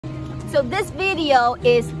So this video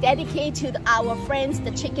is dedicated to our friends,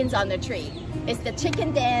 the chickens on the tree. It's the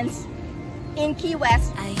chicken dance in Key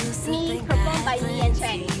West. Performed by me and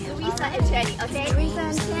Channy. Teresa and Channy, okay? Teresa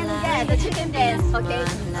and Channy. Yeah, the chicken dance, okay?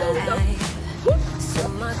 So we go.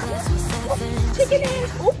 Chicken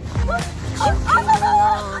dance.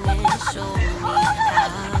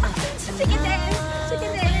 Chicken dance,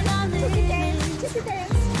 chicken dance, chicken dance, chicken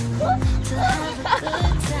dance.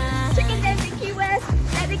 Chicken dance in Key West,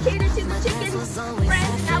 dedicated to the chicken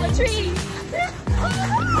friends in our tree.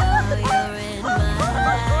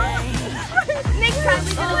 Next time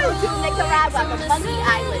we're gonna go to Nicaragua, the Monkey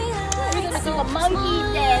Island. We're gonna do a monkey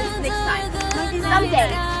dance next time. Someday,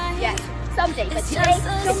 yes, someday. But today,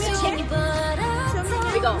 it's the chicken.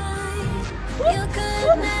 Here we go.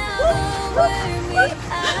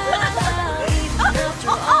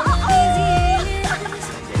 Hey,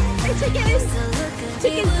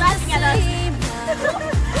 chicken's laughing at us.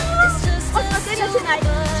 What's for dinner tonight?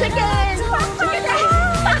 Chicken! Chicken dance!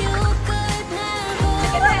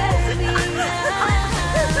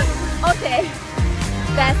 Okay,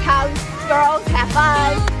 that's how girls have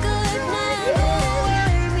fun.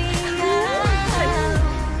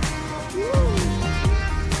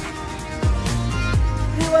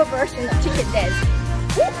 Newer version of chicken dance.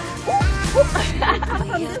 Come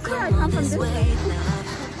from this way, come from this way.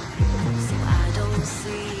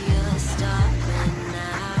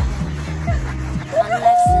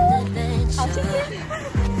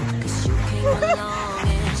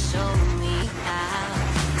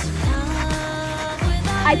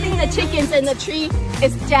 I think the chickens in the tree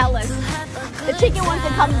is jealous. The chicken wants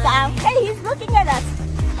to come down. Hey, he's looking at us.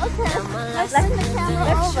 Okay, let's turn the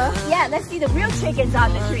camera over. Yeah, let's see the real chickens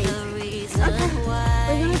on the tree. Okay,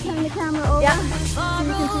 we're gonna turn the camera over. Yeah, so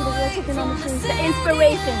you can see the real chicken on the tree. The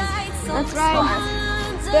inspirations. That's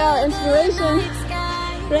right. Still inspiration.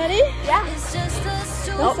 Ready? Yeah.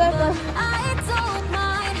 Let's circle.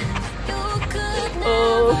 Oh,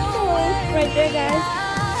 right there, guys.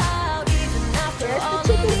 There's the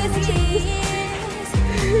chicken and the cheese.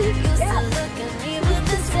 Yeah.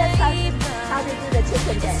 This is how they do the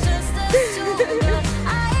chicken dance.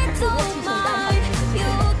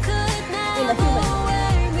 In the human.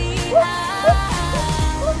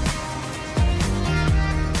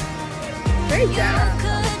 Great job.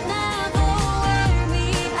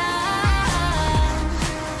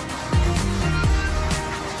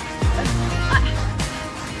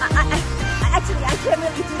 Actually, I can't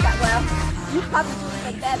really do that well. You probably do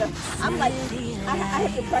it better. I'm like, I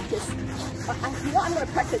have to practice. You know, I'm going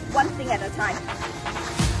to practice one thing at a time.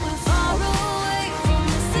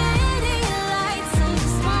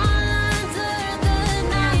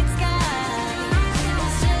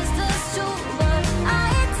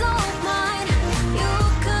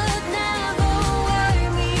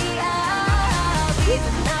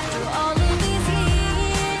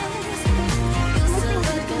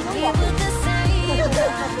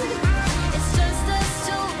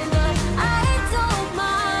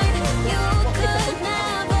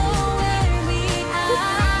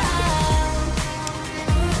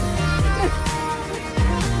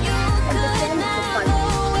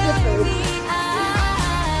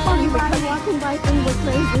 By things were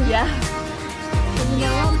crazy. Yeah. So, you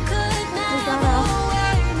know, we got our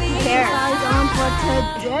exercise on for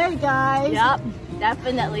today, guys. Yep,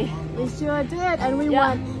 definitely. We sure did, and we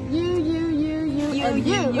want you, and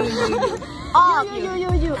you. All of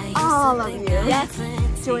you. All of you. Yes.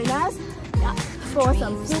 Join us for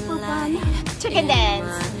some super fun chicken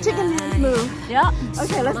dance. Chicken dance move. Yep.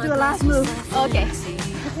 Okay, let's do a last move. Okay.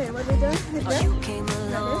 Okay, what do we do? Okay.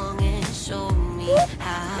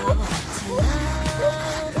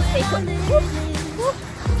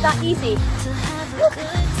 It's not easy.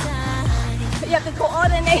 You have to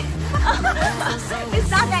coordinate. It's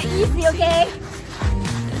not that easy, okay?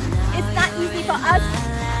 It's not easy for us.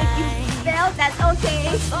 If you fail, that's okay.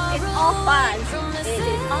 It's all fun. It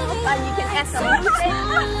is all fun. You can add some music.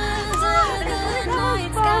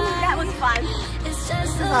 That was fun. This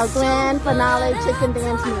is our grand finale chicken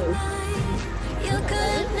dance move.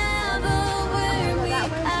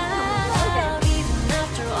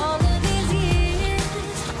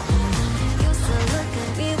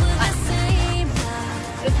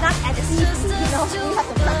 It's not as easy, you know, we have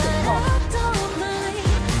to practice more.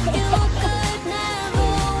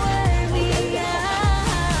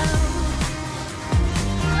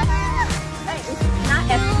 It's not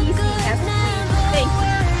as easy as we think.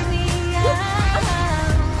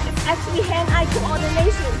 It's actually hand-eye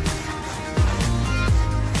coordination.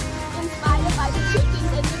 Inspired by the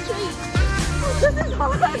chickens and the trees. This is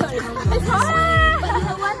hard. It's hard. But you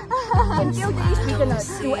know what? In few days, we're gonna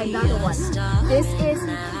do another one. This is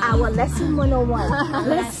our lesson 101.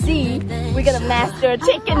 Let's see, we're gonna master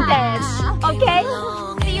chicken dance. Okay?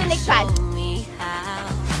 See you next time.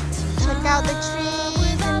 Check out the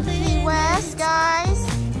trees in Key West, guys.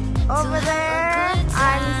 Over there,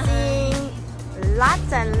 I'm seeing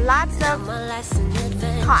lots and lots of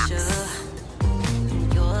cocks.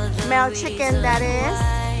 Male chicken, that is.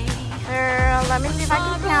 Let me see if I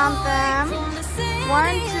can count them.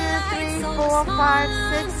 1, 2, 3, 4, 5,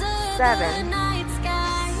 6, 7.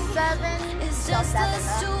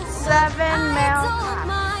 7 male cocks.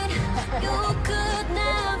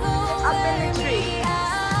 Up in the tree.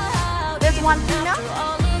 There's one female?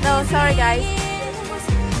 No, sorry guys.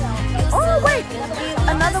 Oh wait,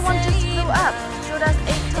 another one just flew up. So that's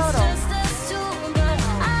 8 total.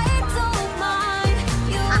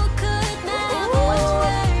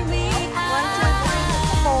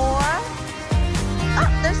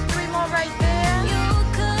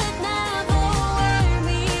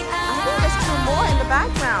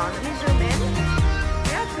 Background. Let me zoom in.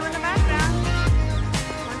 Yeah, 2 in the background.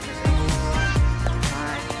 1, 2, 3, 4,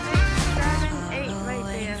 5, 6, 7, 8 right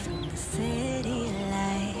there.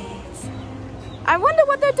 I wonder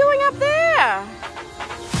what they're doing up there.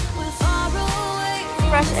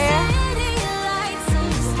 Fresh air.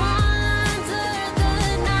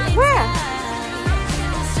 Where?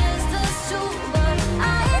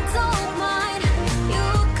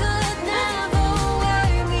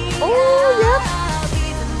 Oh, yep.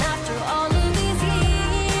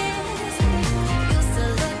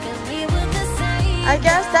 I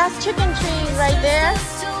guess that's chicken trees right there.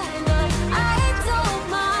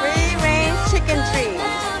 Free range chicken trees.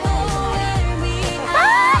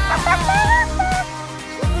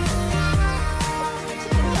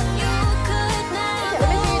 Let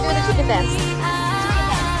me see you do the chicken dance.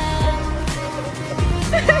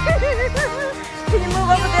 Can you move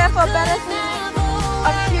over there for a better view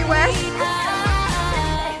of Key West?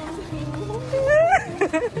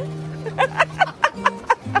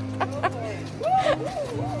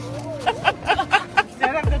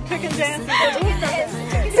 Set up the chicken dance.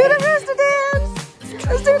 Do the rooster dance.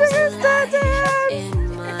 Let's do the rooster dance.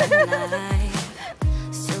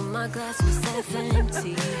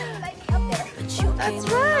 That's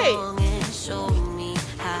right.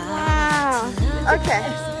 Wow. Okay.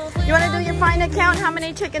 You want to do your final count? How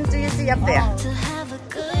many chickens do you see up there?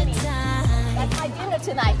 That's my dinner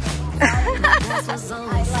tonight.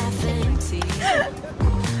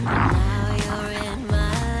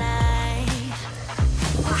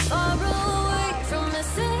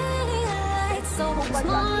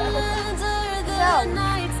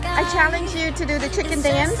 I challenge you to do the chicken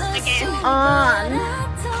dance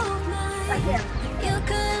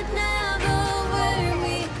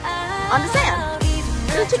on the sand.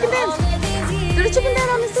 Do the chicken dance. Do the chicken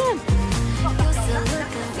dance on the sand.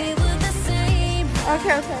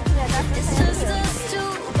 Okay, okay. Yeah, that's the sand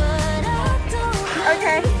too.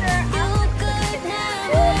 Okay.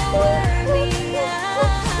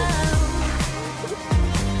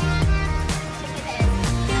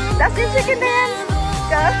 That's your chicken dance.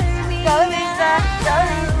 Go Lisa, go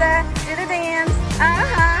Lisa, do the dance. I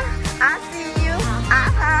see you. I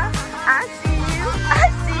see you. I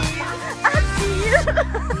see you. I see you.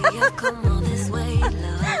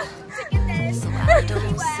 Chicken dance. So I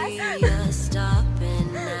don't see you stopping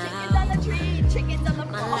now. Chickens on the tree, chickens on the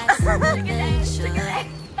floor. Chicken dance, chicken dance.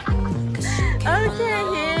 Okay,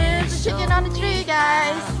 here's the chicken on the tree,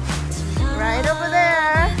 guys. Right over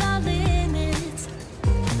there.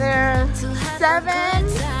 There's 7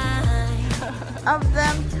 of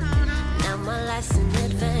them total. Now my life's an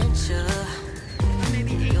adventure.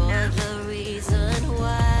 Maybe 8 now.